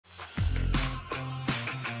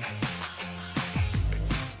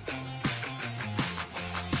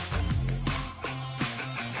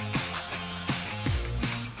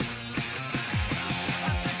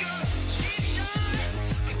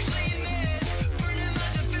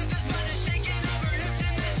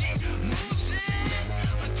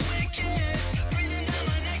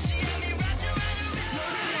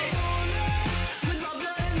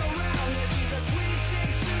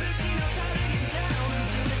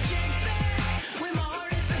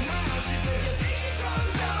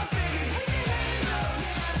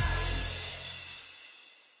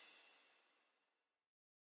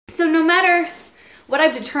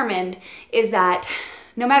determined is that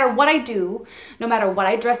no matter what I do, no matter what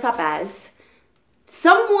I dress up as,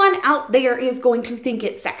 someone out there is going to think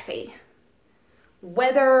it's sexy.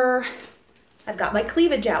 Whether I've got my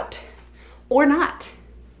cleavage out or not,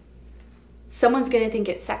 someone's gonna think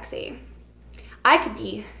it's sexy. I could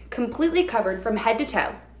be completely covered from head to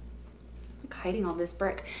toe. Look, hiding all this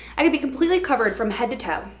brick. I could be completely covered from head to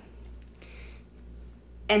toe,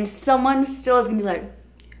 and someone still is gonna be like,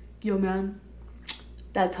 yo man,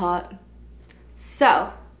 that's hot.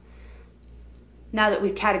 So, now that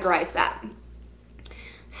we've categorized that.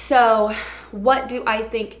 So, what do I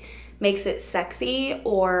think makes it sexy,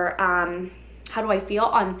 or how do I feel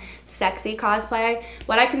on sexy cosplay?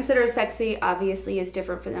 What I consider sexy obviously is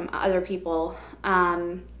different from other people.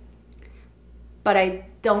 But I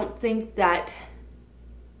don't think that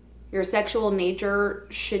your sexual nature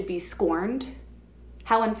should be scorned.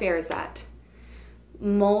 How unfair is that?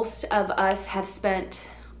 Most of us have spent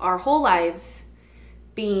our whole lives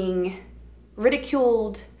being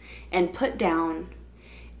ridiculed and put down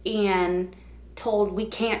and told we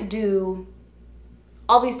can't do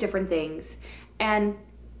all these different things. And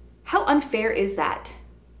how unfair is that?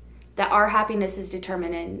 That our happiness is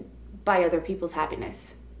determined by other people's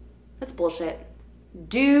happiness. That's bullshit.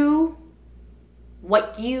 Do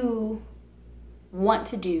what you want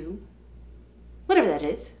to do, whatever that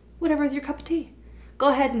is, whatever is your cup of tea. Go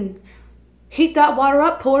ahead and heat that water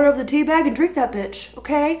up, pour it over the tea bag, and drink that bitch,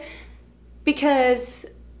 okay? Because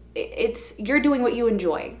you're doing what you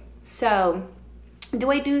enjoy. So, do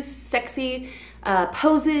I do sexy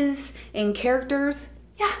poses and characters?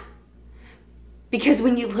 Yeah. Because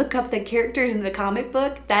when you look up the characters in the comic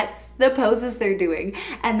book, that's the poses they're doing,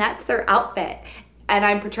 and that's their outfit, and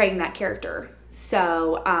I'm portraying that character.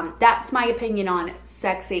 So that's my opinion on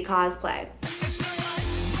sexy cosplay.